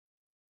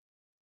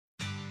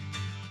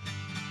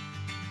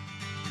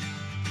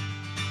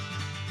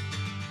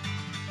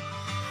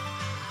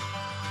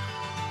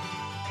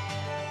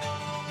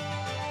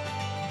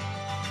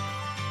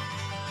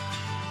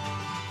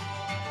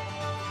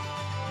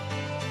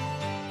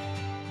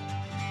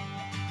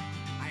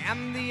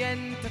am the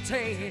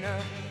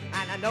entertainer,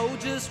 and I know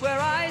just where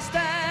I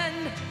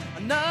stand.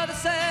 Another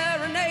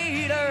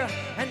serenader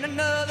and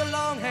another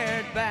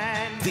long-haired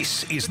band.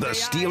 This is the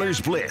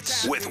Steelers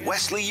Blitz with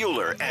Wesley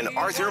Euler and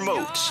Arthur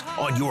Moats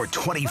on your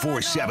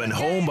 24/7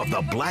 home of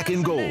the black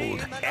and gold,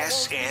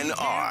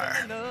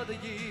 SNR.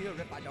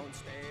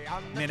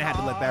 Man, I had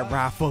to let that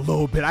ride for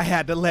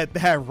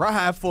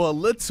a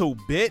little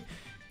bit.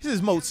 This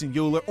is Moats and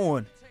Euler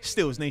on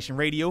Steelers Nation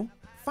Radio.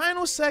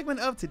 Final segment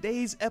of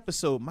today's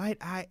episode, might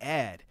I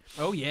add.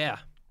 Oh, yeah.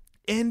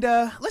 And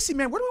let's see,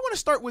 man, where do we want to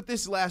start with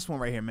this last one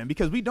right here, man?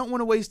 Because we don't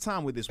want to waste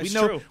time with this. We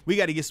know true. We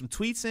got to get some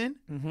tweets in.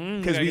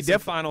 Because we definitely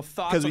final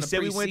thoughts. Because we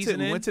said we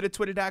went to the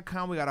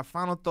Twitter.com. We got our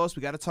final thoughts.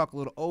 We got to talk a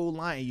little old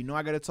line. And you know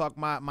I got to talk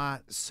my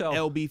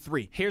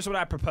LB3. Here's what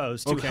I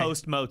propose to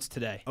host Moats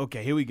today.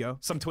 Okay, here we go.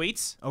 Some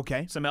tweets.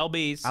 Okay. Some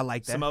LBs. I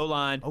like that. Some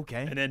O-line.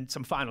 Okay. And then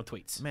some final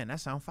tweets. Man,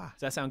 that sound fire.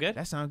 Does that sound good?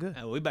 That sound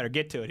good. We better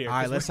get to it here. All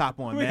right, let's hop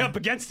on, man. We're up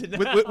against it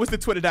now. What's the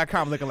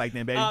Twitter.com looking like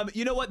then, baby?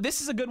 You know what?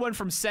 This is a good one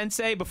from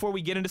Sensei before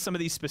we get into some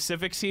of these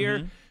specifics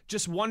here.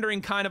 Just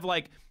wondering kind of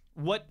like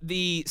what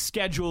the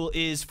schedule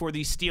is for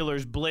the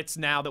Steelers Blitz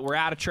now that we're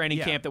out of training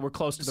camp, that we're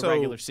close to the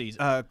regular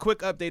season. Quick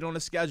update on the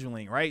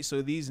scheduling, right?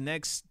 So these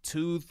next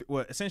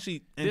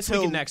essentially this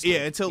week and next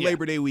week. Until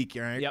Labor Day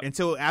weekend, right? Yep.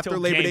 Until after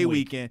Labor Day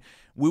weekend,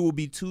 we will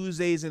be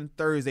Tuesdays and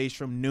Thursdays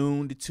from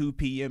noon to 2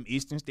 p.m.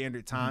 Eastern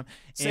Standard Time.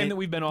 Same that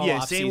we've been all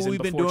off same season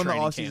we've been before doing the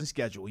training off-season camp.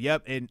 schedule.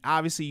 Yep, and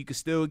obviously you can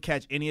still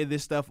catch any of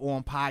this stuff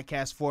on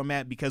podcast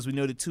format because we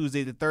know the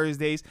Tuesdays to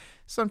Thursdays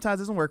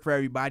sometimes doesn't work for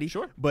everybody.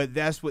 Sure. But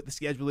that's what the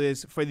schedule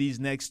is for these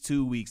next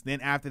 2 weeks. Then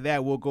after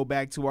that, we'll go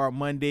back to our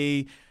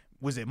Monday,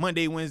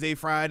 Wednesday,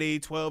 Friday,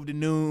 12 to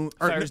noon?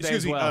 Thursday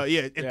as well.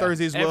 And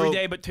Thursday as well. Every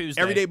day but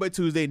Tuesday. Every day but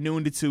Tuesday,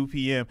 noon to 2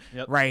 p.m.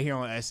 right here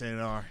on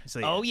SNR.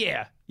 So, Oh,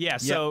 yeah. Yeah,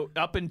 so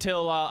up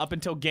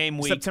until game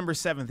week. September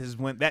 7th is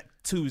when that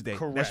Tuesday.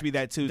 Correct. That should be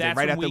that Tuesday, That's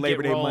right when after we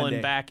Labor get Day rolling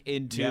Monday. back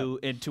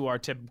into our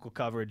typical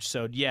coverage.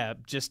 So, yeah,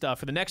 just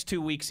for the next 2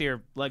 weeks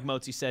here, like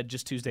Mozi said,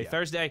 just Tuesday,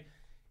 Thursday.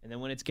 And then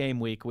when it's game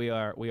week, we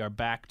are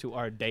back to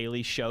our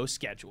daily show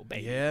schedule,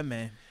 baby. Yeah,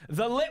 man.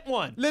 The lit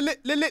one.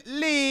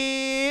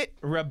 Lit.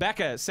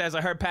 Rebecca says,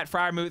 I heard Pat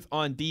Freiermuth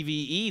on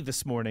DVE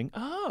this morning.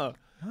 Oh.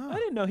 I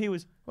didn't know he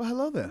was. Well,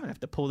 hello there. I'm going to have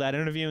to pull that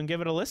interview and give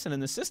it a listen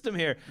in the system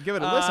here. Give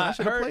it a listen. I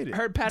should have played it.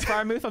 Heard Pat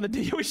Freiermuth on the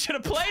DVE. We should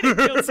have played it.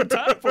 Killed some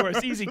time for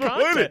us. Easy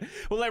content.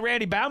 We'll let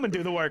Randy Bauman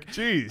do the work.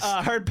 Jeez.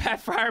 Heard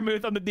Pat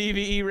Freiermuth on the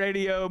DVE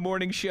radio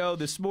morning show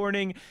this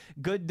morning.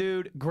 Good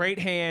dude. Great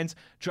hands.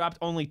 Dropped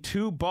only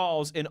 2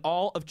 balls in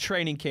all of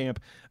training camp.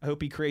 I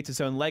hope he creates his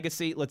own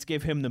legacy. Let's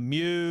give him the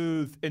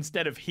Muth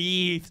instead of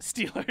Heath.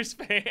 Steelers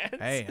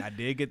fans. Hey, I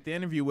did get the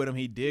interview with him.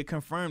 He did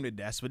confirm that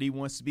that's what he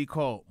wants to be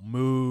called.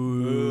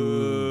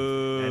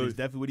 Muth. That is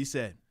definitely what he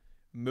said.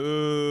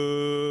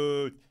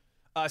 Muth.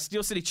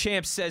 Steel City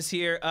Champs says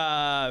here,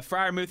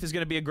 Freiermuth is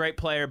going to be a great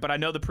player, but I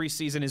know the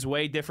preseason is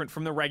way different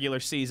from the regular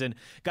season.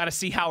 Got to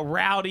see how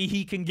rowdy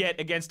he can get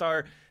against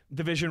our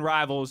division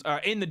rivals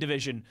in the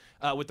division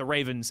with the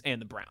Ravens and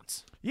the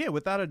Browns. Yeah,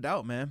 without a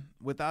doubt, man.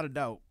 Without a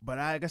doubt. But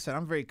like I said,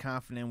 I'm very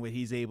confident what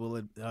he's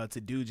able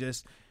to do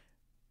just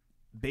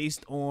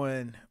based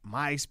on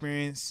my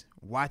experience,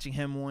 watching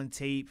him on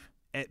tape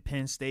at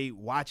Penn State,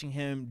 watching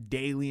him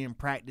daily in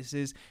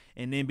practices,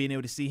 and then being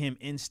able to see him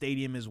in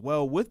stadium as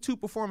well with 2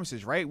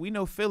 performances, right? We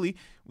know Philly,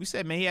 we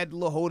said, man, he had a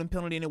little holding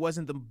penalty, and it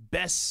wasn't the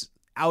best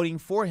outing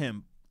for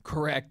him.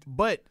 Correct.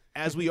 But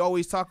as we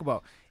always talk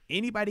about,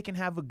 anybody can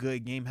have a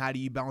good game. How do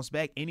you bounce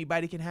back?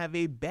 Anybody can have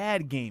a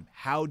bad game.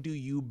 How do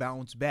you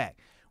bounce back?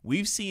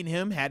 We've seen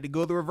him had to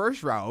go the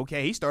reverse route.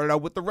 Okay, he started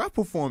out with the rough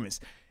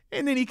performance,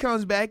 and then he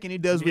comes back and he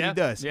does what he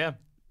does. Yeah.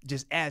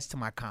 Just adds to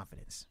my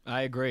confidence.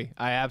 I agree.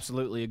 I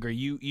absolutely agree.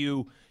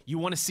 You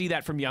want to see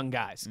that from young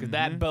guys because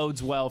that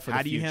bodes well for the future.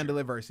 How do you handle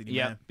adversity,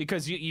 man?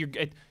 Because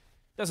it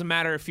doesn't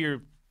matter if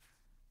you're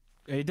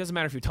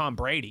Tom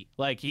Brady.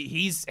 Like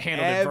he's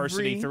handled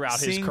adversity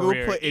throughout his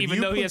career. Even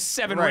though he has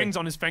 7 rings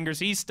on his fingers,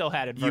 he's still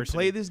had adversity. You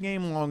play this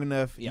game long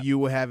enough, you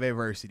will have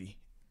adversity.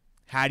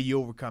 How do you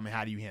overcome it?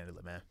 How do you handle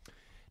it, man?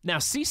 Now,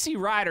 CC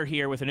Ryder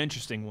here with an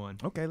interesting one.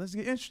 Okay, let's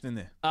get interesting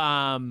there.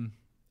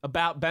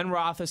 About Ben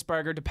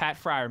Roethlisberger to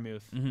Pat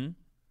Freiermuth,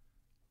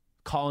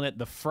 calling it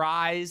the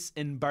fries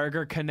and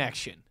burger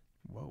connection.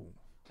 Whoa.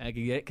 I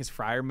can get it because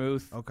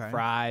Freiermuth,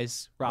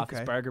 fries,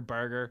 Roethlisberger,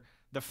 burger.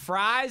 The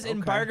fries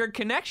and burger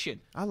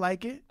connection. I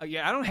like it.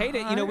 Yeah, I don't hate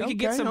it. You know, we could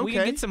get some. We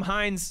could get some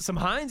Heinz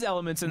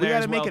elements in there. We got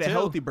to as well make it a too.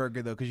 healthy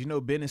burger though, because you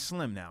know Ben is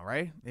slim now,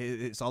 right?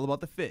 It's all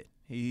about the fit.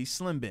 He's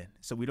slim Ben,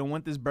 so we don't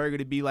want this burger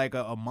to be like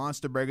a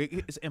monster burger.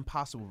 It's an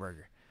Impossible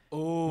Burger.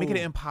 Oh, make it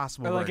an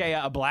Impossible or burger.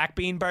 like a black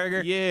bean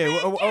burger. Yeah,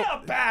 Man, get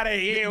up out of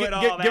here with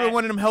all that. Give him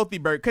one of them healthy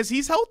burgers because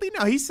he's healthy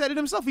now. He said it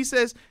himself. He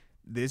says,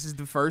 "This is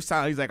the first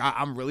time." He's like,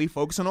 "I'm really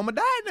focusing on my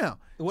diet now."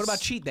 What about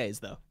cheat days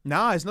though?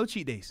 Nah, it's no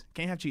cheat days.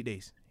 Can't have cheat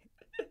days.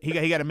 He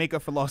got to make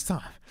up for lost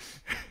time.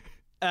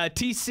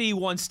 TC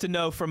wants to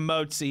know from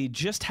Mozi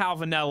just how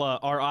vanilla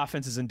our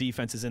offenses and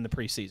defenses in the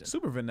preseason.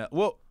 Super vanilla.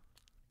 Well,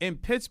 In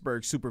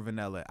Pittsburgh, super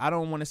vanilla. I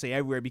don't want to say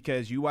everywhere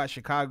because you watch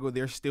Chicago,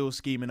 they're still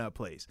scheming up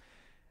plays.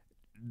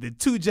 The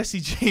 2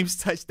 Jesse James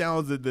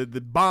touchdowns,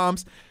 the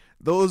bombs,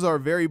 those are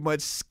very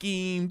much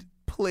schemed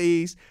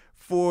plays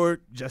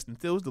for Justin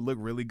Fields to look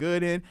really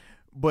good in.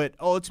 But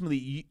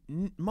ultimately,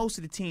 most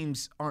of the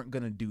teams aren't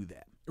going to do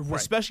that,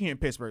 especially here in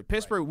Pittsburgh.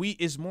 Pittsburgh,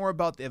 is more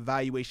about the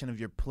evaluation of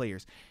your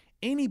players.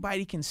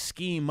 Anybody can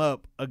scheme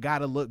up a guy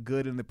to look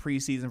good in the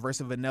preseason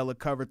versus vanilla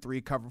cover 3,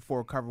 cover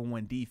 4, cover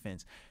 1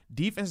 defense.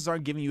 Defenses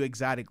aren't giving you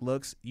exotic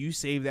looks. You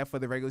save that for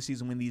the regular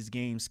season when these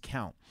games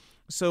count.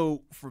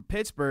 So for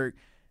Pittsburgh,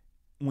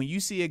 when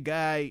you see a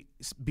guy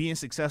being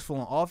successful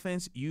on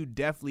offense, you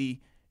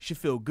definitely should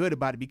feel good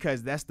about it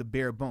because that's the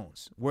bare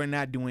bones. We're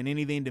not doing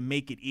anything to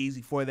make it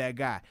easy for that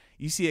guy.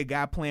 You see a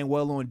guy playing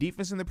well on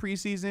defense in the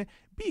preseason,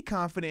 be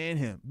confident in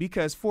him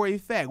because for a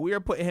fact, we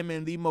are putting him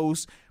in the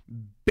most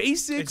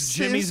basic. It's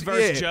Jimmy's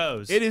versus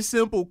Joe's. It is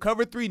simple.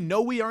 Cover 3,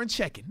 no, we aren't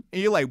checking.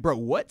 And you're like, bro,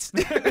 what?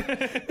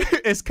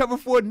 It's cover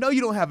 4, no,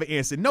 you don't have an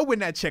answer. No, we're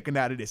not checking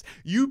out of this.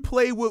 You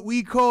play what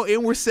we call,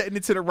 and we're setting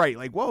it to the right.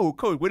 Like, whoa,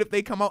 coach, what if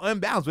they come out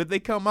unbalanced? What if they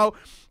come out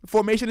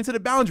formation into the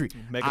boundary?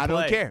 I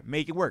don't care.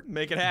 Make it work.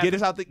 Make it happen.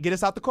 Get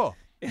us out the call.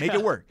 Make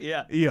it work.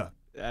 Yeah.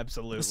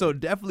 Absolutely. So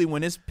definitely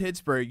when it's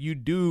Pittsburgh,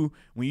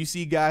 when you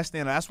see guys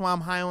stand up, that's why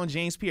I'm high on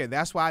James Pierre.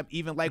 That's why I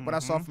even like what I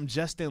saw from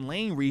Justin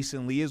Lane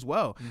recently as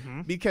well,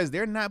 because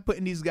they're not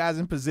putting these guys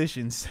in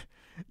positions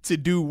to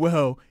do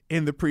well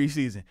in the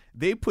preseason.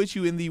 They put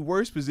you in the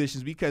worst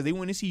positions because they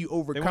want to see you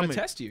overcome it. They want to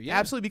test you, yeah.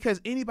 Absolutely,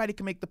 because anybody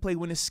can make the play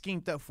when it's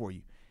schemed up for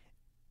you.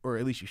 Or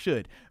at least you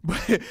should.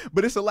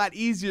 But it's a lot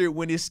easier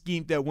when it's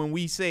schemed up, when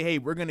we say, hey,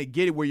 we're going to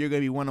get it where you're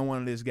going to be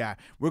one-on-one with this guy.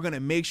 We're going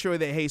to make sure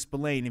that, hey,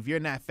 Spillane, if you're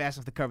not fast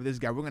enough to cover this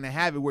guy, we're going to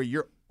have it where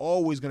you're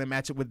always going to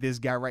match up with this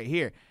guy right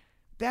here.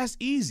 That's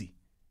easy.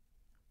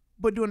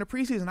 But during the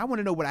preseason, I want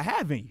to know what I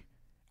have in you.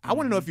 I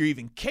want to know if you're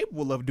even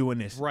capable of doing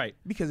this. Right.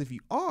 Because if you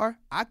are,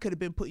 I could have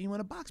been putting you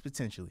in a box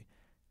potentially.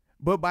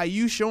 But by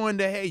you showing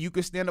that, hey, you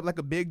could stand up like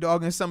a big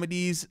dog in some of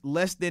these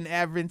less than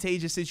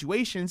advantageous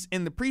situations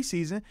in the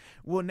preseason,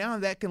 well, now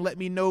that can let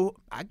me know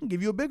I can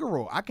give you a bigger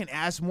role. I can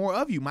ask more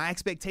of you. My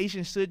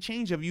expectations should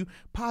change of you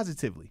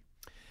positively.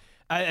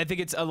 I think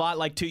it's a lot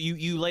like, too,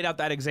 you laid out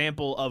that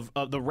example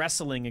of the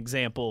wrestling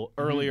example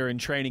earlier in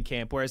training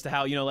camp, whereas to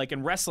how, like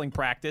in wrestling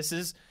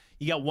practices,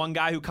 you got one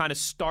guy who kind of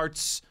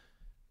starts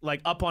like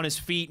up on his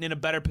feet and in a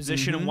better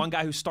position, and one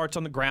guy who starts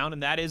on the ground,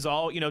 and that is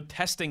all,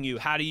 testing you.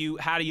 How do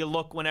you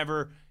look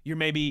whenever you're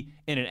maybe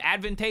in an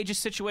advantageous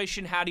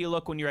situation? How do you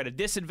look when you're at a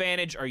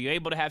disadvantage? Are you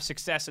able to have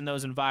success in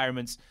those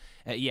environments?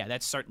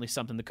 That's certainly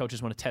something the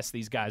coaches want to test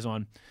these guys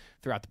on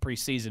throughout the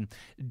preseason.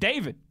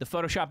 David, the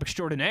Photoshop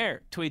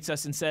extraordinaire, tweets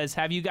us and says,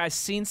 have you guys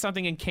seen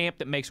something in camp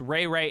that makes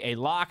Ray Ray a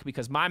lock?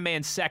 Because my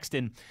man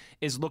Sexton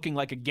is looking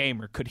like a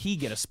gamer. Could he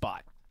get a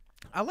spot?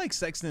 I like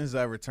Sexton's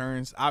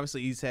returns.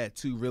 Obviously, he's had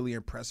 2 really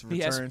impressive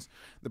returns.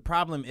 The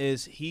problem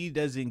is he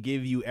doesn't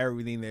give you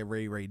everything that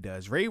Ray Ray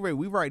does. Ray Ray,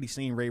 we've already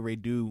seen Ray Ray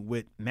do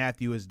what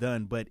Matthew has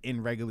done, but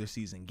in regular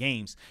season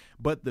games.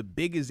 But the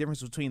biggest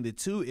difference between the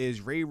two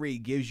is Ray Ray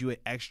gives you an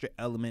extra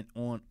element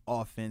on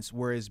offense,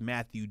 whereas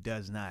Matthew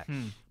does not.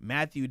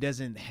 Matthew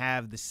doesn't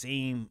have the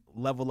same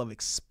level of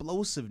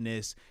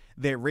explosiveness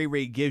that Ray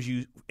Ray gives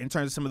you in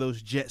terms of some of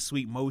those jet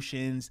sweep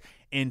motions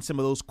and some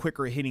of those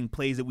quicker hitting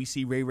plays that we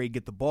see Ray Ray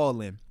get the ball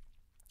in.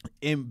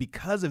 And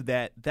because of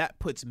that, that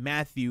puts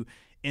Matthew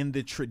in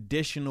the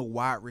traditional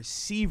wide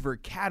receiver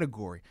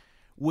category,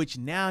 which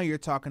now you're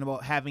talking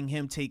about having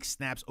him take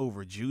snaps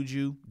over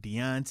Juju,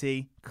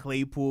 Deontay,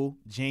 Claypool,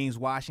 James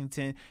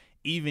Washington,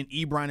 even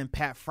Ebron and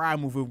Pat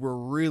Freiermuth. We're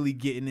really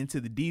getting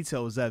into the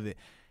details of it.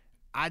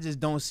 I just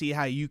don't see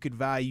how you could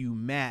value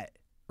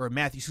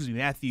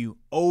Matthew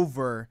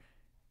over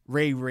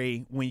Ray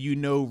Ray when you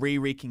know Ray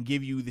Ray can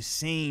give you the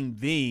same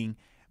thing,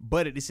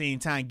 but at the same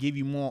time give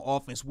you more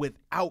offense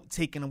without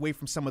taking away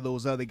from some of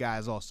those other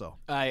guys also.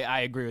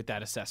 I agree with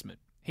that assessment.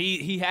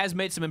 He has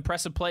made some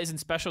impressive plays in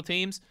special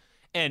teams,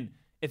 and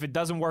if it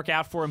doesn't work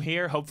out for him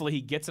here, hopefully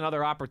he gets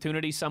another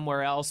opportunity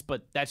somewhere else,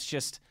 but that's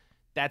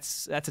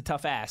a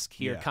tough ask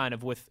here, kind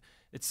of with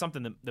 – it's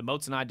something that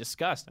Moats and I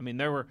discussed. I mean,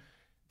 there were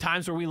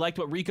times where we liked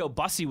what Rico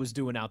Bussey was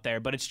doing out there,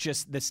 but it's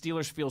just the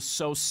Steelers feel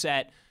so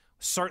set,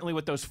 certainly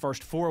with those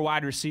first 4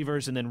 wide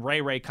receivers, and then Ray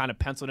Ray kind of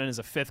penciled in as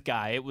a 5th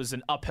guy. It was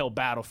an uphill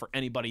battle for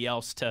anybody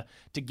else to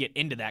get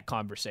into that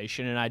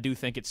conversation, and I do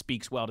think it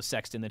speaks well to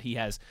Sexton that he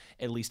has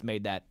at least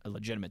made that a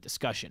legitimate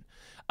discussion.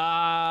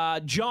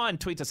 John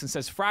tweets us and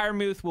says,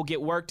 Freiermuth will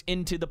get worked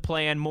into the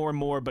plan more and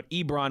more, but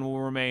Ebron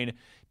will remain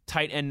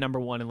tight end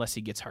number 1 unless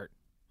he gets hurt.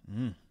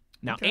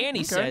 Now,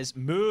 Annie says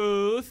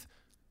Muth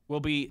will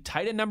be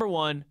tight end number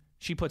 1.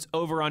 She puts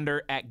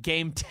over-under at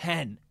game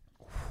 10.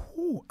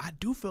 Ooh, I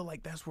do feel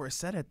like that's where it's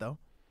set at, though.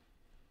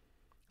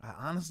 I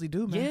honestly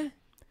do, man. Yeah.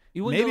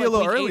 You maybe like a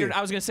little earlier.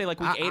 I was going to say like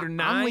week 8 or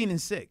 9. I'm leaning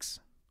 6.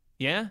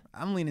 Yeah?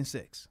 I'm leaning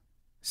 6.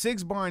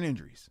 6 barring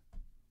injuries.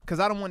 Because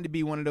I don't want it to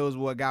be one of those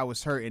where a guy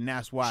was hurt, and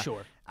that's why.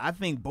 Sure. I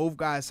think both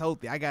guys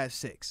healthy. I got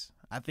 6.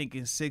 I think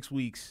in 6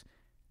 weeks,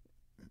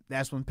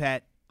 that's when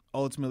Pat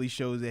ultimately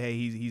shows that, hey,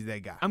 he's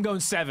that guy. I'm going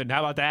 7. How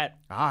about that?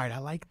 All right, I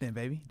like that,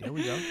 baby. There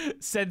we go.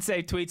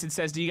 Sensei tweets and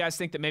says, do you guys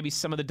think that maybe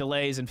some of the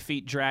delays and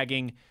feet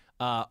dragging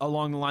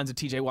along the lines of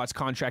TJ Watt's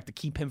contract to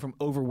keep him from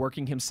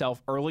overworking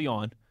himself early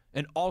on?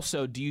 And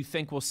also, do you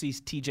think we'll see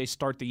TJ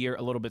start the year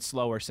a little bit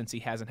slower since he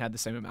hasn't had the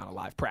same amount of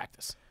live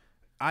practice?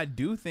 I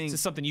do think this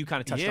is something you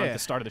kind of touched on at the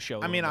start of the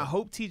show. I mean, I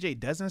hope TJ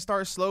doesn't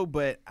start slow,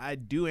 but I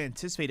do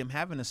anticipate him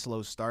having a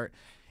slow start.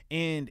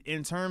 And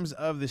in terms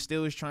of the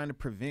Steelers trying to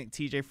prevent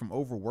TJ from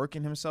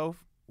overworking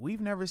himself,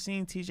 we've never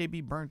seen TJ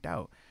be burnt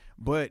out.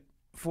 But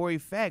for a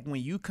fact,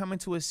 when you come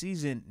into a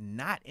season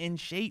not in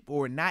shape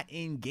or not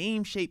in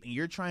game shape and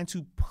you're trying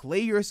to play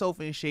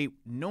yourself in shape,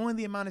 knowing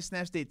the amount of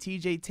snaps that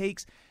TJ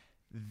takes,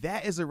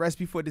 that is a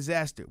recipe for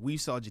disaster. We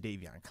saw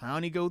Jadeveon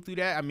Clowney go through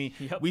that. I mean,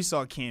 we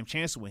saw Cam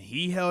Chancellor when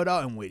he held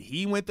out and what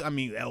he went through. I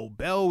mean, L.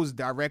 Bell was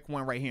direct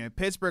one right here in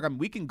Pittsburgh. I mean,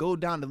 we can go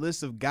down the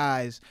list of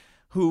guys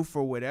who,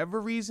 for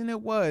whatever reason it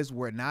was,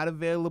 were not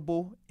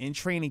available in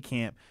training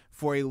camp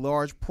for a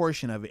large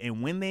portion of it.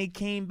 And when they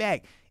came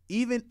back,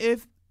 even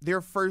if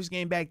their first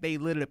game back, they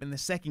lit it up in the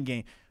second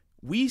game,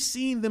 we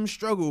seen them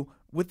struggle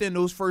within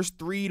those first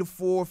 3 to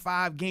 4 or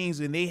 5 games,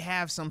 and they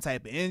have some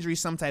type of injury,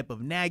 some type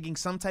of nagging,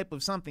 some type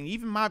of something.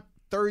 Even my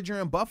third year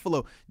in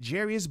Buffalo,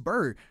 Jarius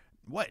Byrd,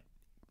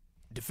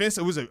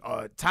 defensive was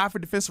a tie for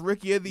defensive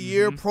rookie of the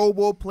year, Pro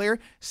Bowl player,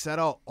 set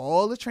out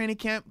all the training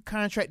camp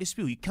contract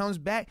dispute. He comes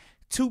back,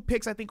 2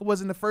 picks, I think it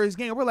was in the first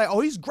game. We're like, oh,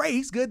 he's great,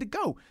 he's good to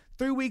go.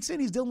 3 weeks in,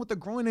 he's dealing with a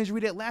groin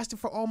injury that lasted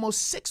for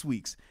almost 6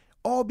 weeks,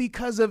 all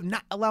because of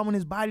not allowing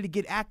his body to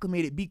get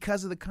acclimated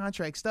because of the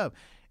contract stuff.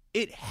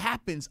 It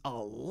happens a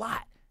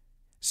lot.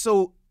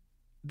 So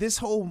this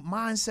whole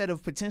mindset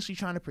of potentially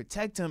trying to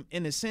protect him,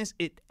 in a sense,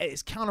 it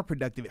is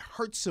counterproductive. It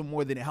hurts him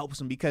more than it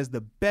helps him, because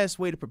the best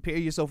way to prepare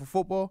yourself for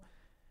football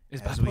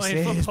is by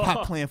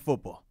playing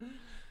football.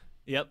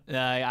 Yep.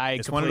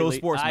 It's one of those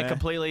sports, man. I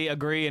completely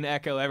agree and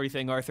echo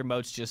everything Arthur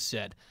Moats just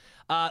said.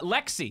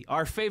 Lexi,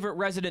 our favorite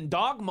resident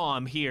dog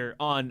mom here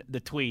on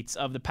the tweets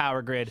of the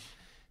Power Grid,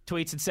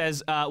 tweets and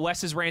says,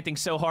 Wes is ranting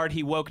so hard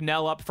he woke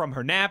Nell up from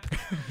her nap.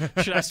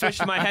 Should I switch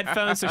to my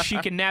headphones so she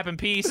can nap in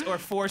peace, or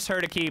force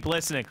her to keep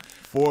listening?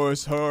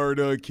 Force her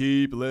to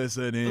keep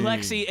listening.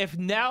 Lexi, if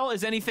Nell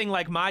is anything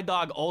like my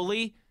dog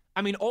Oli,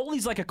 I mean,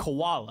 Oli's like a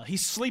koala. He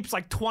sleeps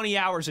like 20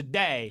 hours a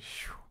day.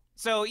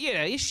 So,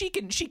 she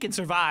can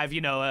survive,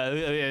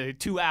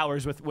 2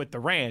 hours with the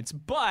rants.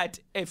 But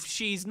if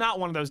she's not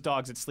one of those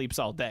dogs that sleeps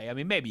all day, I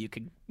mean, maybe you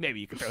could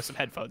throw some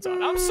headphones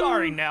on. I'm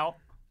sorry, Nell.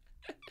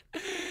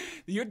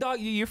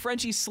 Your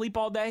Frenchies sleep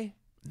all day?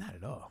 Not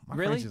at all. My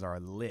really? Frenchies are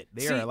lit.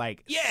 They are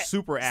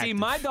super active. See,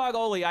 my dog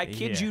Oli, I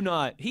kid you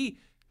not, he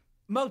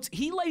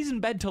lays in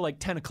bed till like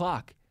 10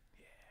 o'clock.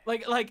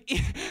 Like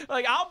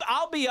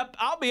I'll be up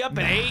at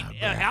 8.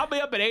 I'll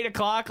be up at 8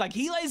 o'clock. Like,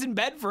 he lays in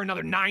bed for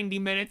another 90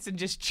 minutes and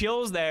just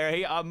chills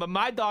there.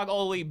 My dog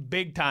Oli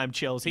big time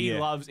chills. He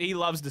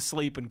loves to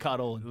sleep and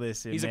cuddle.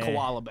 Listen, he's man, a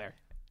koala bear.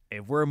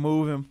 If we're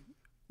moving,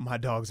 my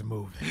dogs are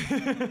moving.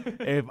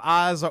 If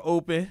eyes are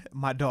open,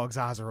 my dog's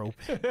eyes are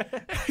open.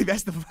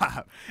 That's the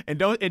vibe. And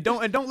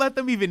don't let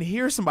them even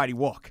hear somebody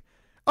walk.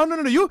 Oh no.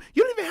 You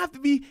don't even have to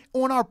be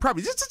on our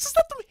property. Just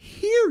let them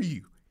hear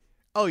you.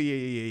 Oh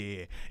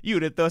yeah. You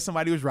would have thought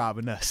somebody was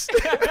robbing us.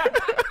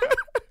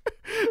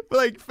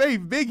 Like,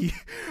 Faith, Biggie,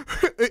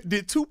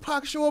 did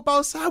Tupac show up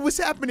outside? What's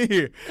happening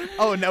here?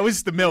 Oh no,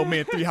 it's the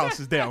mailman 3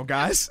 houses down,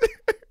 guys.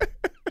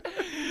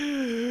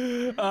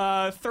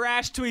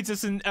 Thrash tweets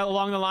us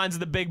along the lines of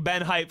the Big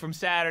Ben hype from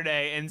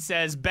Saturday and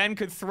says Ben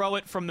could throw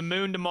it from the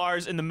moon to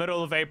Mars in the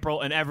middle of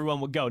April and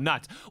everyone would go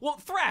nuts. Well,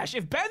 Thrash,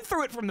 if Ben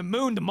threw it from the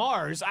moon to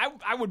Mars,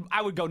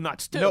 I would go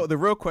nuts too. No, the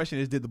real question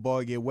is, did the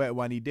ball get wet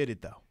when he did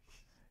it though?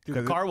 Through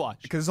the car wash.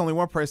 Because there's only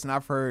one person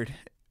I've heard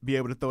be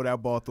able to throw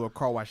that ball through a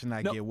car wash and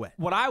not get wet.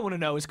 What I want to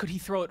know is, could he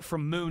throw it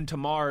from moon to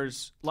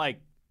Mars, like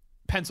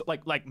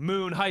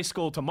Moon High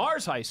School to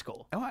Mars High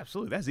School? Oh,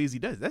 absolutely. That's easy.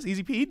 That's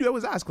easy. He do it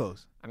with his eyes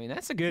closed. I mean,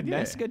 that's a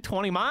good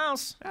 20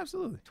 miles.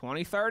 Absolutely.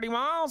 20, 30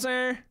 miles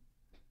there.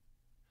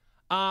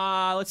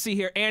 Let's see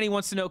here. Annie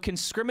wants to know, can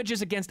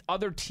scrimmages against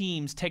other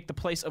teams take the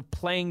place of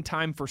playing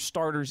time for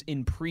starters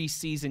in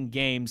preseason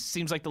games?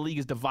 Seems like the league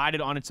is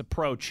divided on its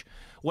approach.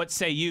 What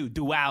say you?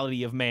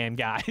 Duality of man,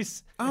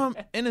 guys.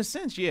 In a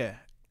sense, yeah.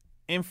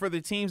 And for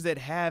the teams that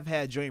have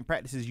had joint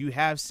practices, you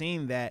have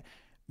seen that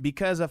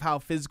because of how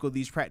physical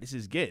these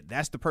practices get.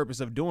 That's the purpose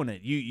of doing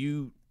it.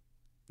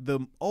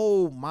 The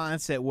old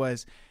mindset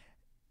was,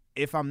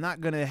 if I'm not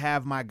going to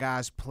have my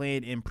guys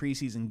playing in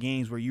preseason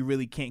games where you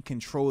really can't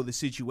control the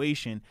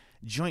situation,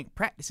 joint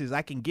practices,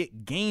 I can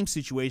get game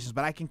situations,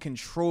 but I can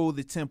control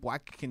the tempo. I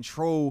can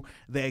control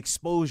the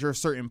exposure of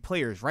certain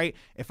players, right?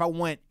 If I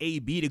want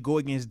AB to go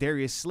against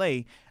Darius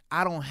Slay,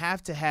 I don't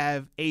have to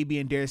have AB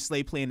and Darius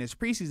Slay playing this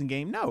preseason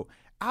game. No,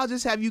 I'll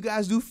just have you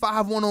guys do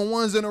 5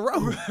 one-on-ones in a row.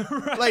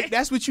 Right. Like,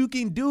 that's what you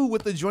can do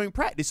with the joint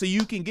practice. So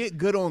you can get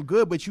good on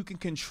good, but you can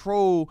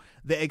control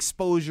the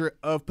exposure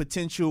of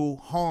potential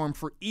harm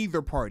for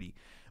either party.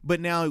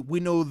 But now we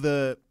know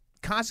the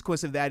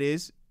consequence of that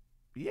is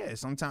yeah,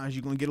 sometimes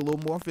you're going to get a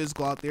little more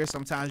physical out there.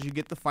 Sometimes you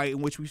get the fight,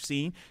 in which we've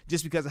seen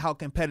just because of how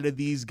competitive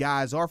these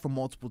guys are for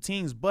multiple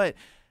teams. But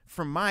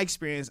from my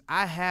experience,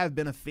 I have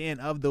been a fan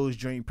of those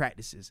joint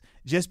practices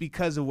just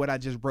because of what I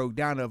just broke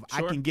down of.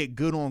 Sure. I can get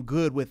good on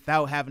good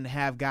without having to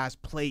have guys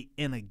play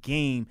in a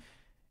game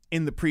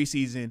in the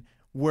preseason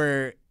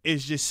where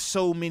it's just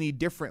so many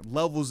different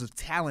levels of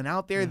talent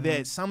out there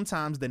that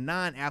sometimes the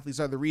non-athletes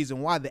are the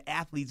reason why the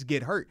athletes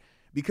get hurt,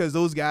 because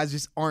those guys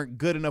just aren't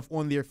good enough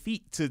on their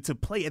feet to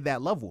play at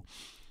that level.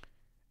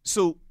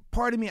 So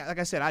part of me, like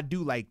I said, I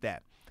do like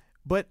that.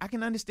 But I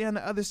can understand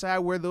the other side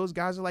where those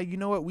guys are like, you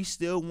know what, we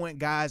still want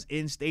guys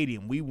in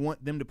stadium. We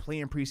want them to play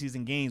in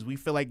preseason games. We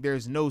feel like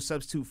there's no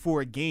substitute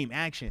for game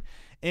action.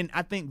 And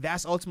I think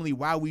that's ultimately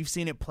why we've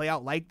seen it play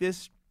out like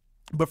this.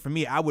 But for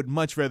me, I would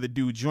much rather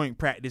do joint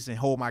practice and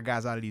hold my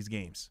guys out of these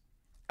games.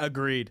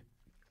 Agreed.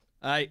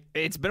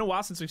 It's been a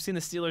while since we've seen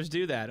the Steelers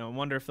do that. I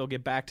wonder if they'll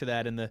get back to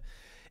that in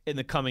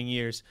the coming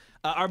years.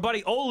 Our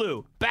buddy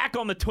Olu, back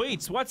on the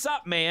tweets. What's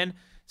up, man?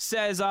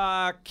 Says,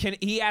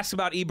 he asked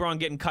about Ebron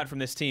getting cut from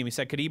this team. He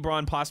said, could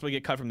Ebron possibly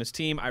get cut from this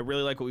team? I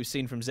really like what we've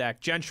seen from Zach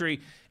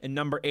Gentry, and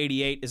number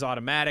 88 is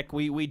automatic.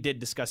 We did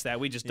discuss that.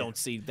 We just don't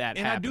see that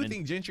happening. I do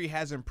think Gentry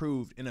has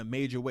improved in a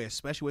major way,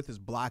 especially with his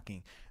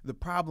blocking. The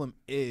problem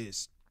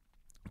is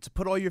to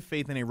put all your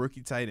faith in a rookie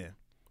tight end,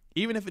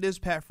 even if it is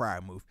Pat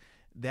Freiermuth,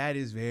 that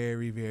is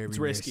very, very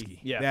risky.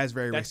 Yeah, that's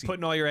very That's risky.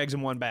 putting all your eggs in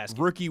one basket.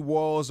 Rookie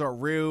walls are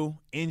real.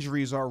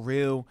 Injuries are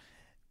real.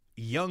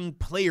 Young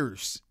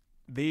players,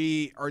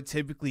 they are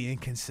typically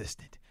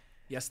inconsistent.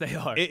 Yes, they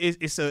are.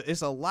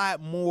 It's a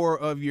lot more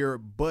of your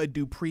Bud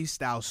Dupree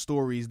style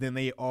stories than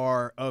they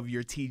are of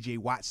your TJ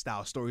Watt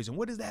style stories. And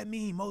what does that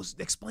mean?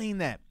 Explain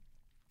that.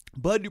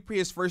 Bud Dupree,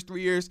 his first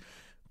 3 years,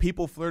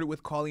 people flirted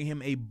with calling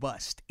him a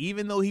bust.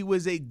 Even though he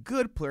was a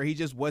good player, he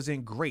just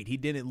wasn't great. He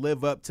didn't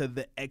live up to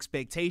the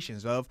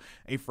expectations of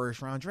a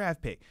first-round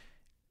draft pick.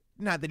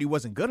 Not that he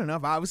wasn't good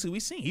enough. Obviously,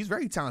 we've seen he's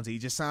very talented. He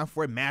just signed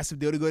for a massive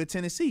deal to go to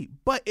Tennessee.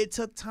 But it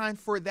took time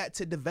for that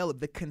to develop,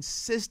 the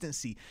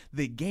consistency,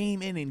 the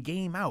game in and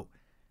game out.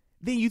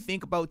 Then you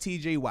think about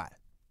TJ Watt.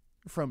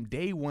 From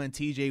day one,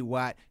 TJ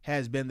Watt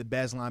has been the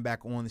best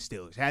linebacker on the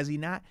Steelers. Has he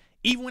not?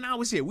 Even when I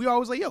was here, we were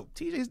always like,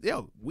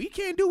 we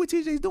can't do what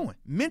TJ's doing.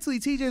 Mentally,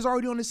 TJ's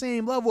already on the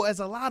same level as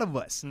a lot of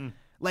us.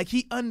 Like,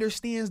 he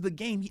understands the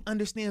game. He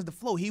understands the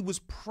flow. He was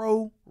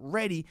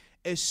pro-ready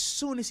as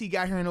soon as he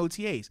got here in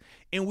OTAs.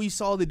 And we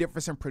saw the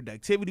difference in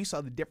productivity,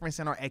 saw the difference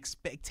in our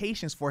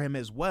expectations for him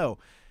as well.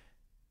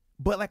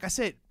 But like I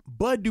said,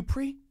 Bud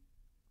Dupree,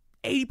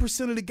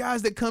 80% of the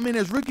guys that come in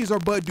as rookies are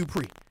Bud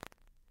Dupree.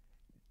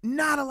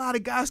 Not a lot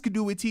of guys could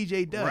do what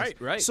TJ does.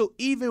 Right. So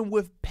even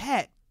with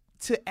Pat,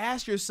 to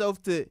ask yourself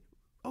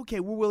okay,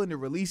 we're willing to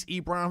release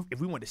Ebron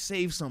if we want to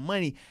save some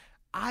money,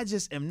 I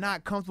just am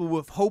not comfortable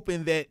with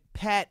hoping that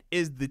Pat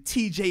is the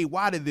TJ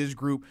Watt of this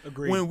group.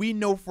 Agreed. When we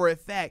know for a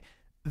fact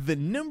the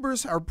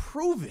numbers are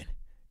proven.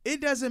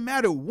 It doesn't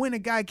matter when a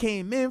guy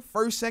came in,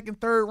 first,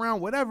 second, third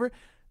round, whatever.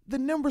 The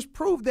numbers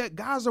prove that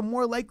guys are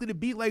more likely to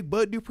be like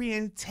Bud Dupree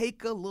and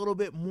take a little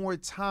bit more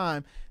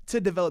time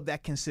to develop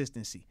that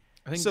consistency.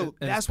 I think so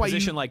that's why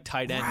position like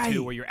tight end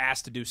too, where you're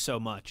asked to do so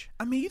much.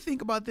 I mean, you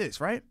think about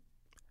this, right?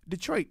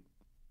 Detroit,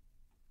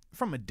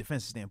 from a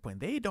defensive standpoint,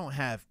 they don't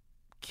have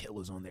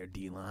killers on their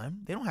D-line.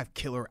 They don't have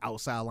killer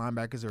outside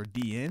linebackers or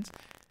DNs.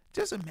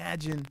 Just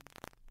imagine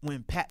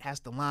when Pat has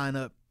to line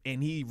up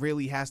and he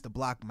really has to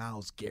block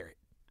Myles Garrett.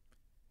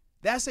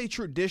 That's a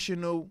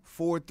traditional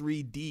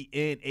 4-3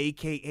 DN,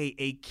 a.k.a.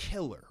 a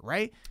killer,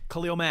 right?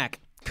 Khalil Mack.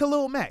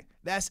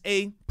 That's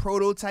a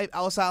prototype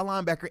outside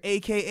linebacker,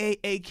 a.k.a.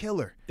 a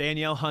killer.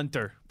 Danielle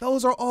Hunter.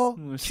 Those are all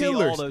We'll killers. see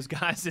all those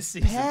guys this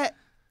season. Pat,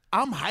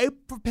 I'm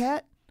hyped for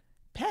Pat.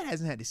 Pat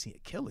hasn't had to see a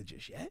killer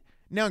just yet.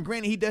 Now,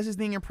 granted, he does his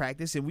thing in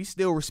practice, and we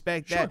still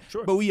respect that.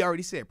 Sure. But we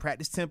already said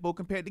practice tempo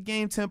compared to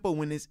game tempo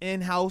when it's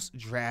in-house,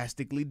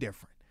 drastically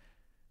different.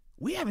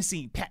 We haven't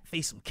seen Pat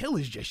face some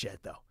killers just yet,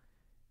 though.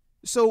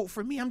 So,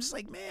 for me, I'm just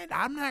like, man,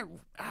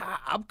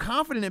 I'm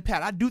confident in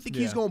Pat. I do think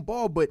he's going to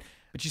ball, but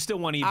you still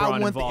want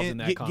Ebron involved in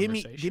that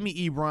conversation. Give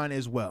me Ebron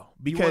as well.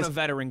 Because, you want a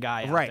veteran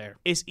guy out there.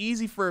 It's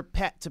easy for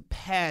Pat to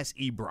pass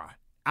Ebron.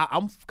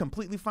 I'm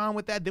completely fine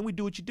with that. Then we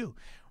do what you do.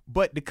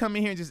 But to come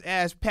in here and just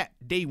ask Pat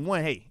day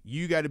one, hey,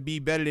 you got to be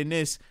better than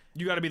this.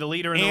 You got to be the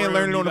leader in the and room.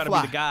 learn it on you the got to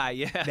fly. be the guy.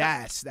 Yeah,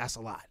 that's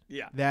a lot.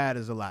 Yeah, that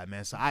is a lot,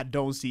 man. So I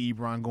don't see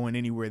Ebron going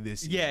anywhere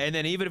this year. Yeah, and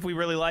then even if we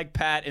really like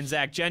Pat and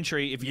Zach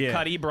Gentry, if you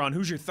cut Ebron,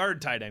 who's your third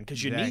tight end?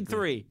 Because you need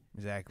three.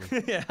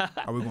 Exactly. Yeah.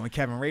 Are we going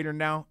Kevin Rader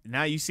now?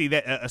 Now you see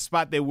that a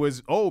spot that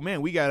was, oh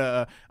man, we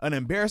got an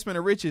embarrassment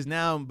of riches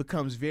now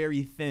becomes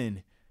very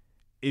thin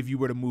if you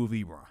were to move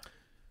Ebron.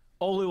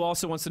 Olu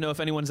also wants to know if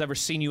anyone's ever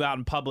seen you out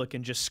in public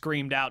and just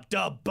screamed out,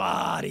 "Da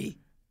body."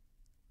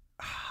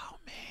 Oh,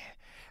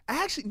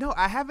 man. No,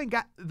 I haven't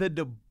got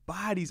the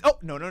bodies. Oh,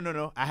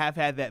 no. I have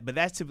had that, but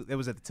it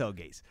was at the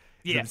tailgates.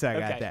 Yeah, I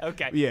got that.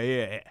 okay.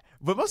 Yeah.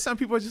 But most of the time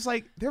people are just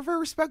like, they're very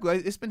respectful.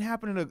 It's been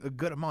happening a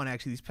good amount,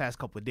 actually, these past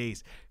couple of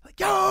days. Like,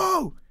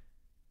 yo,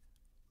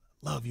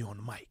 love you on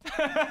the mic.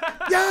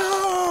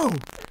 Yo!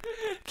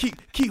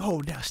 Keep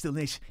holding down Still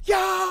Nation.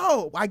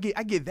 Yo! I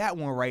get that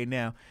one right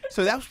now.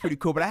 So that was pretty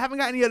cool. But I haven't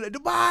got any other the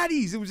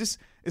bodies.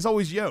 It's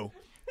always yo.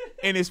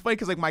 And it's funny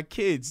because like my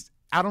kids,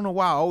 I don't know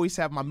why I always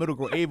have my middle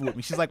girl Ava with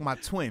me. She's like my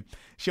twin.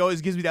 She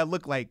always gives me that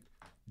look like,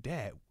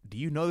 Dad, do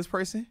you know this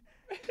person?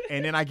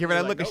 And then I give her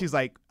that look and she's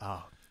like,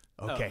 oh,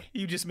 okay. Oh,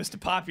 you just missed a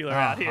popular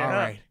out here. All huh?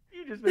 right.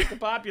 You just missed a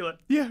popular.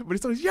 Yeah, but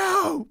it's always,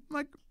 yo! I'm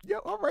like, yo,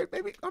 all right,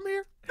 baby, I'm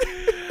here.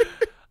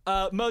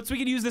 Moats, we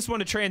can use this one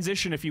to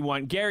transition if you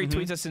want. Gary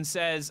tweets us and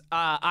says,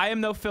 I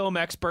am no film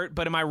expert,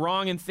 but am I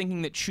wrong in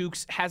thinking that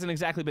Chooks hasn't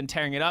exactly been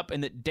tearing it up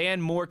and that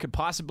Dan Moore could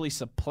possibly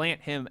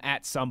supplant him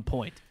at some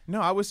point?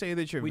 No, I would say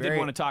that We did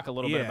want to talk a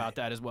little bit about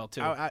that as well,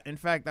 too. In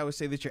fact, I would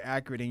say that you're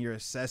accurate in your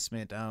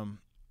assessment.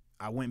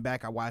 I went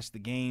back, I watched the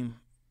game,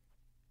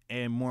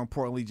 and more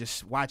importantly,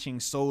 just watching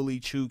solely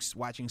Chooks,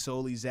 watching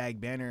solely Zach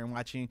Banner, and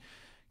watching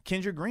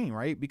Kendrick Green,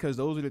 right? Because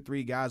those are the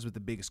three guys with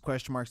the biggest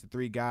question marks, the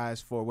three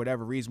guys for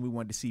whatever reason we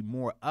wanted to see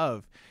more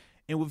of.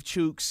 And with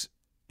Chooks,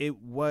 it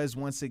was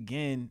once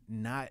again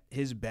not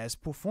his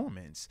best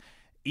performance.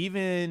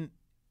 Even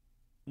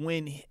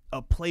when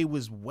a play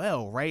was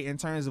well, right? In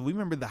terms of, we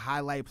remember the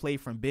highlight play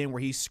from Ben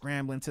where he's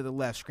scrambling to the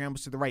left,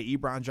 scrambles to the right,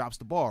 Ebron drops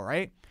the ball,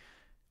 right?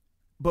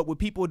 But what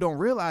people don't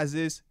realize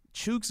is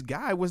Chooks'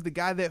 guy was the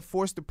guy that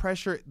forced the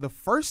pressure the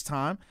first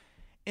time.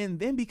 And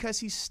then because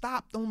he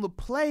stopped on the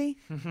play,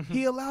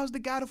 he allows the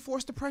guy to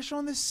force the pressure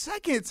on the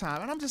second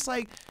time. And I'm just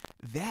like,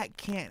 that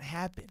can't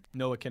happen.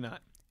 No, it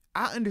cannot.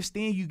 I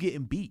understand you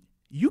getting beat.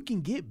 You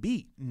can get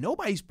beat.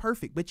 Nobody's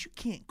perfect, but you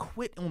can't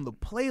quit on the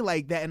play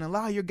like that and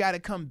allow your guy to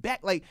come back.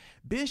 Like,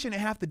 Ben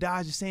shouldn't have to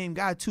dodge the same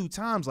guy 2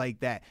 times like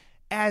that,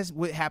 as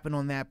what happened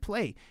on that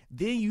play.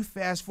 Then you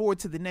fast forward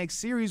to the next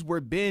series where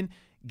Ben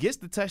gets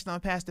the touchdown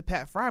pass to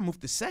Pat Freiermuth,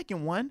 the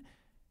second one.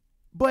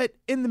 But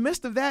in the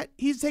midst of that,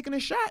 he's taking a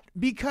shot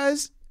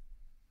because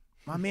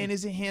my man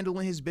isn't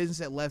handling his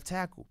business at left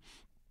tackle.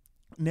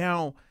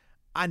 Now,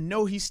 I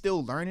know he's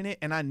still learning it,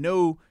 and I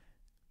know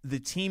the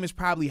team is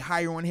probably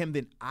higher on him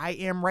than I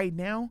am right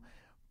now,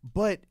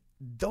 but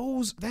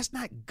that's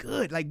not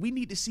good. Like, we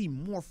need to see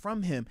more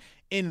from him.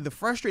 And the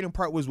frustrating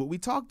part was what we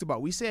talked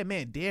about. We said,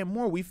 man, Dan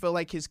Moore, we feel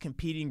like he's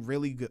competing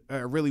really good,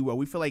 really well.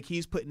 We feel like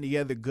he's putting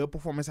together good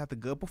performance after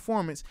good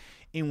performance.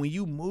 And when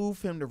you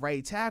move him to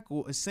right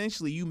tackle,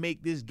 essentially you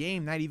make this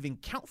game not even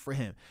count for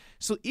him.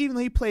 So even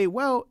though he played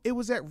well, it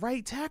was at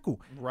right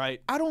tackle.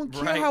 Right. I don't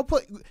care how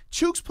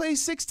Chooks played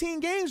 16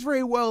 games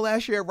very well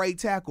last year at right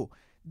tackle.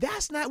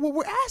 That's not what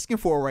we're asking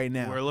for right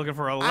now. We're looking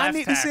for a left tackle. I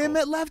need to see him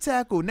at left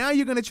tackle. Now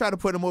you're going to try to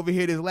put him over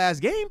here this last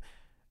game,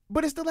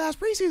 but it's the last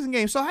preseason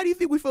game. So how do you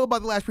think we feel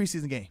about the last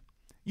preseason game?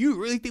 You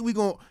really think we're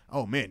going,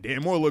 oh, man,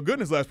 Dan Moore looked good in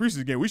his last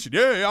preseason game. We should,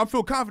 I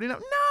feel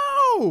confident.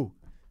 No.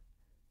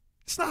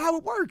 It's not how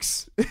it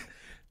works.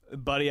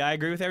 Buddy, I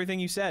agree with everything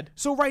you said.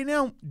 So right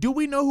now, do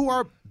we know who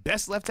our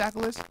best left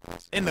tackle is?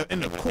 In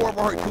the core of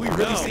our heart, can we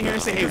really sit here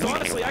and say, hey,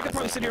 honestly, I could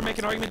probably sit here and make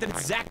an argument that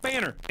it's Zach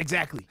Banner.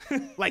 Exactly.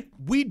 Like,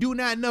 we do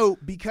not know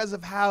because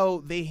of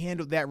how they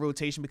handled that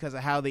rotation, because of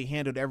how they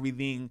handled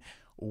everything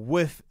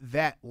with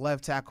that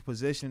left tackle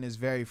position is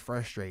very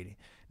frustrating.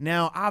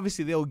 Now,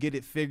 obviously, they'll get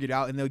it figured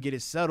out and they'll get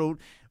it settled,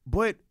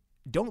 but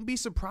don't be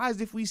surprised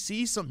if we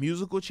see some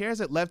musical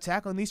chairs at left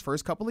tackle in these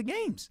first couple of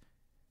games.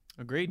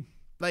 Agreed.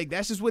 Like,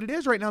 that's just what it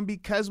is right now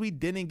because we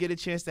didn't get a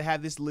chance to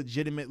have this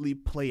legitimately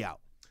play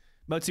out.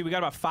 But see, we got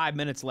about 5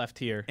 minutes left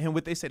here. And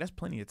what they say, that's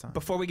plenty of time.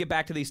 Before we get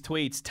back to these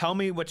tweets, tell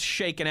me what's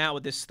shaking out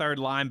with this third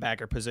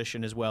linebacker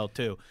position as well,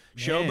 too.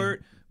 Schobert,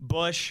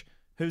 Bush,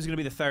 who's going to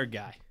be the third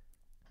guy?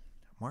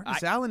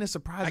 Marcus Allen is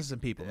surprising some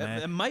people,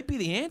 man. It might be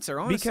the answer,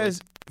 honestly. Because,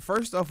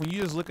 first off, when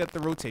you just look at the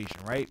rotation,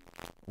 right,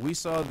 we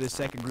saw the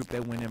second group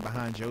that went in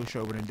behind Joe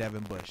Schobert and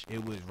Devin Bush.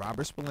 It was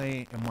Robert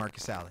Spillane and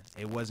Marcus Allen.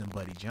 It wasn't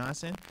Buddy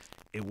Johnson.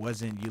 It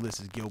wasn't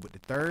Ulysses Gilbert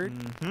III.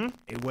 Mm-hmm.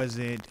 It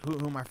wasn't, who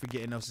am I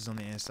forgetting else is on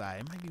the inside?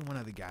 It might be one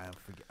other guy. I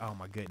forget. Oh,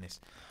 my goodness.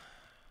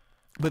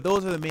 But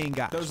those are the main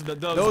guys. Those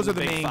are the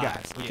main five.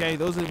 guys, okay? Yeah.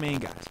 Those are the main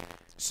guys.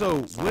 So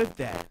with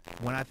that,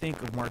 when I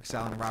think of Marcus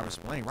Allen and Robert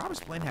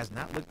Spillane has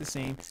not looked the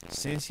same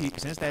since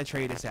that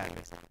trade has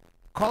happened.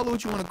 Call it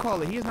what you want to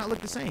call it. He has not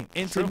looked the same.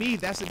 And to me,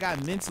 that's a guy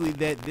mentally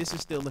that this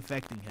is still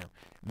affecting him.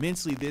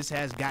 Mentally, this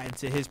has gotten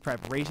to his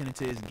preparation,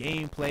 into his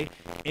gameplay,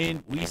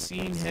 and we've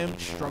seen him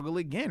struggle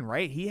again,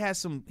 right? He has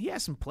some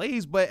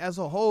plays, but as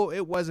a whole,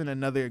 it wasn't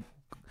another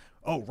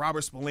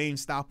Robert Spillane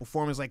style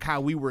performance like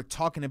how we were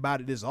talking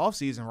about it this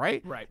offseason,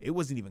 right? Right. It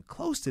wasn't even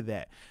close to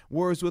that.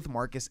 Whereas with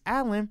Marcus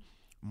Allen,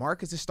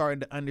 Marcus is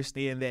starting to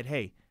understand that,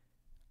 hey,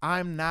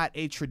 I'm not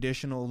a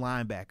traditional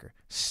linebacker.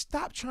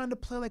 Stop trying to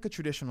play like a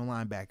traditional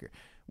linebacker.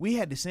 We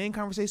had the same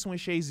conversation with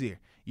Shazier.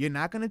 You're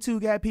not going to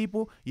two-gap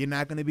people. You're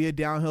not going to be a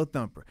downhill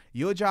thumper.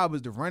 Your job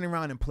is to run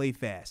around and play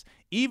fast.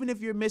 Even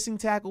if you're missing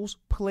tackles,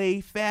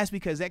 play fast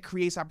because that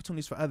creates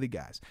opportunities for other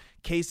guys.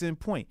 Case in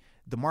point,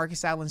 the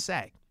Marcus Allen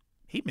sack.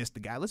 He missed the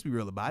guy. Let's be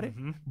real about it.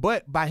 Mm-hmm.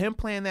 But by him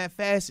playing that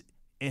fast,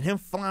 And him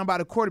flying by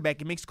the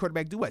quarterback, it makes the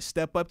quarterback do what?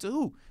 Step up to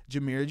who?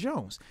 Jameer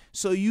Jones.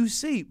 So you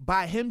see,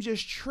 by him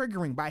just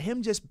triggering, by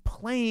him just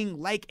playing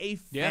like a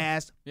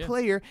fast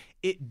player,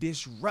 it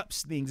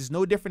disrupts things. It's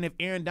no different if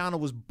Aaron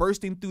Donald was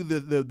bursting through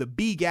the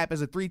B gap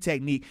as a 3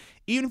 technique.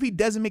 Even if he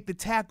doesn't make the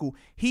tackle,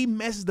 he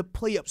messes the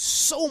play up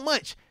so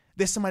much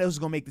that somebody else is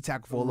going to make the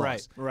tackle for a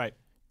loss. Right.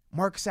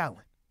 Marcus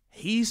Allen,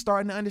 he's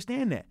starting to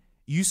understand that.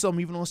 You saw him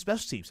even on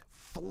special teams.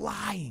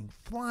 Flying.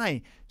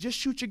 Just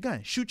shoot your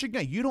gun.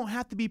 You don't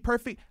have to be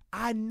perfect.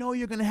 I know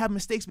you're going to have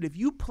mistakes, but if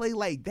you play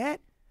like that,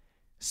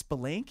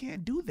 Spillane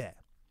can't do that.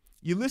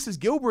 Ulysses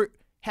Gilbert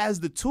has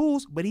the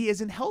tools, but he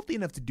isn't healthy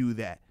enough to do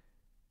that.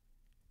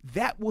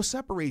 That will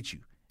separate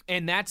you.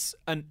 And that's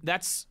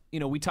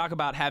we talk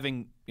about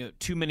having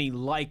too many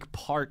like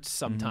parts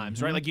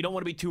sometimes, right? Like you don't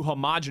want to be too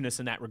homogenous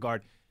in that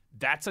regard.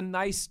 That's a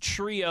nice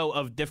trio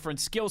of different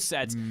skill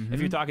sets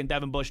if you're talking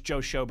Devin Bush, Joe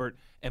Schobert,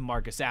 and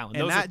Marcus Allen.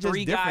 And those not are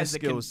 3 just guys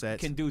different that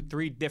can do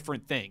 3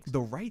 different things.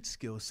 The right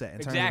skill set in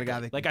terms of a Exactly. guy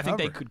that Like can I think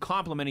they cover. could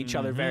complement each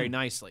other very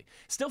nicely.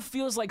 Still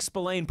feels like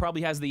Spillane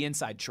probably has the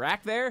inside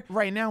track there.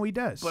 Right now he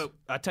does. But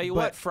I'll tell you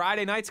what,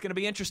 Friday night's going to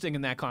be interesting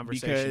in that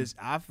conversation. Because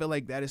I feel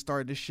like that is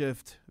starting to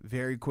shift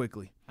very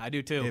quickly. I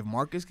do too. If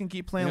Marcus can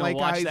keep playing You're gonna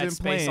like how watch he's that been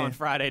space playing, on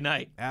Friday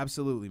night.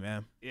 absolutely,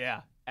 man.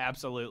 Yeah,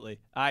 absolutely.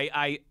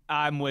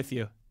 I'm with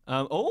you.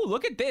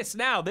 Look at this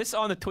now. This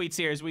on the tweets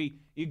here.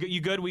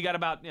 You good? We got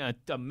about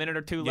a minute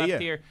or 2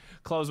 left here.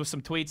 Close with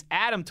some tweets.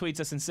 Adam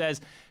tweets us and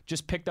says,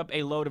 just picked up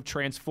a load of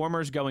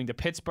Transformers going to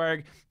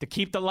Pittsburgh to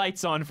keep the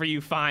lights on for you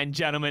fine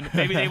gentlemen.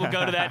 Maybe they will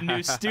go to that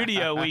new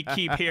studio we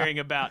keep hearing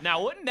about.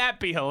 Now, wouldn't that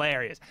be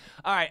hilarious?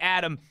 All right,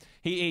 Adam.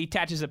 He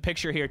attaches a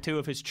picture here, too,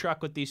 of his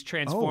truck with these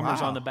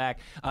Transformers on the back.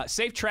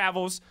 Safe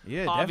travels.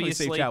 Yeah, obviously. definitely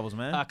safe travels,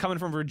 man. Coming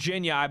from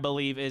Virginia, I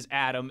believe, is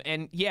Adam.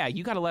 And, yeah,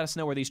 you got to let us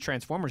know where these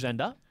Transformers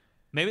end up.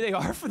 Maybe they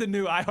are for the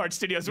new iHeart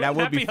Studios. That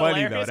would be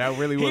funny, hilarious? though. That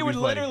really would be He would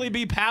funny. literally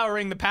be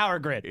powering the power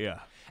grid.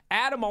 Yeah.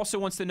 Adam also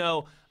wants to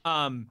know,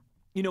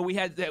 we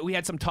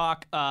had some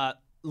talk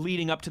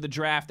leading up to the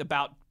draft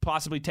about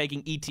possibly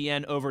taking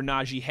ETN over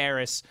Najee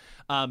Harris.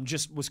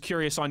 Just was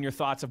curious on your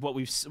thoughts of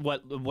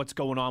what's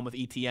going on with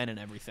ETN and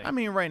everything. I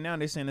mean, right now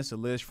they're saying it's a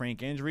Liz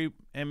Frank injury.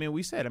 I mean,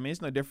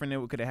 it's no different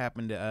than what could have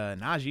happened to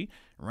Najee.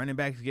 Running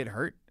backs get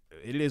hurt.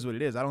 It is what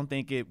it is. I don't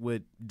think it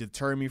would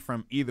deter me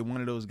from either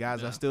one of those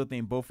guys. No. I still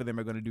think both of them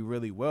are going to do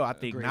really well. I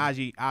think Agreed.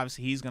 Najee,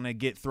 obviously, he's going to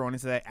get thrown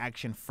into that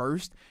action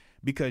first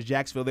because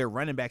Jacksonville, their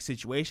running back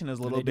situation is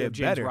a little bit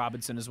James better.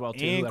 Robinson as well,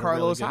 too. And had a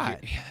Carlos really good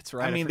Hyde. year. Yeah, that's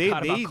right. I mean,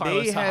 forgot about they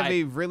Carlos have Hyde.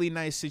 a really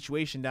nice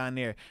situation down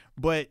there.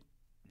 But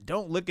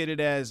don't look at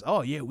it as,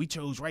 oh, yeah, we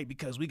chose right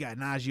because we got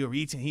Najee over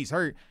Eaton. He's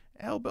hurt.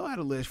 Hell, Bill had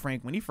a Liz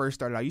Frank when he first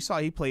started out. You saw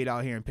he played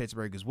out here in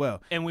Pittsburgh as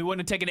well. And we wouldn't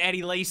have taken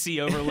Eddie Lacy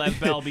over Lev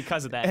Bell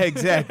because of that.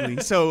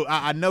 Exactly. So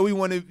I know we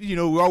want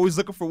to, we're always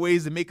looking for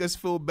ways to make us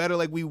feel better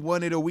like we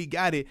want it or we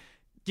got it.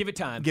 Give it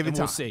time. Give it and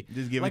time. We'll see.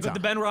 Just give it like time.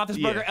 with the Ben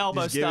Roethlisberger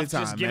elbow just give stuff. it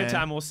time, just give it man.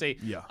 time. We'll see.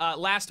 Yeah.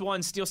 Last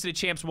one. Steel City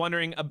Champs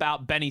wondering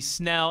about Benny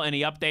Snell.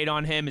 Any update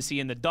on him? Is he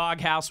in the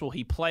doghouse? Will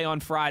he play on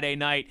Friday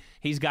night?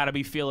 He's got to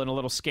be feeling a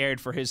little scared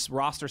for his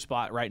roster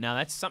spot right now.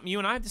 That's something you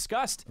and I have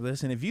discussed.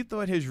 Listen, if you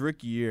thought his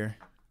rookie year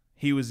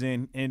he was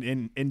in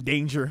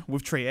danger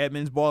with Trey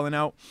Edmonds balling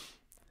out,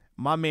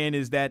 my man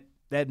is that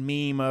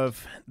meme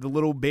of the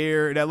little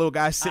bear, that little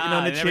guy sitting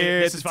on the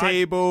chair at the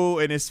table,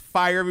 and it's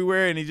fire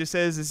everywhere, and he just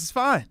says, "This is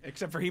fine."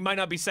 Except for he might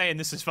not be saying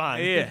this is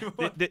fine.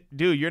 Yeah,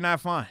 dude, you're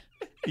not fine.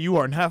 You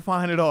are not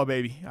fine at all,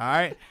 baby. All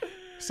right.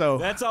 So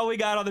that's all we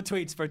got on the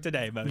tweets for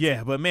today, man.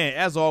 Yeah, but man,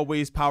 as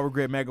always, Power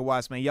Grid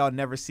Megawatts, man, y'all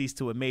never cease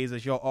to amaze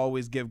us. Y'all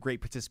always give great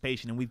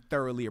participation, and we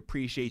thoroughly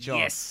appreciate y'all.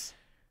 Yes.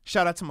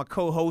 Shout out to my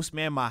co-host,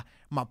 man, my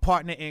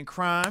partner in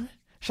crime.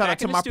 Shout out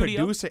to my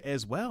producer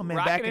as well, man.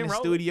 Back in the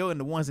studio and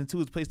the ones and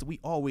twos, place that we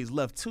always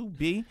love to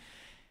be.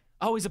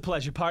 Always a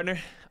pleasure, partner.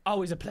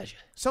 Always a pleasure.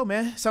 So,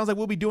 man, sounds like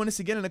we'll be doing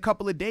this again in a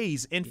couple of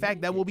days. In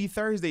fact, that will be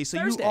Thursday.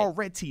 So you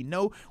already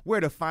know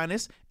where to find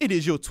us. It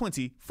is your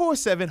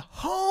 24/7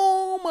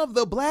 home of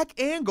the Black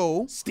and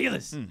Gold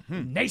Steelers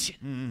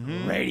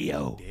Nation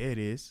Radio. There it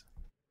is.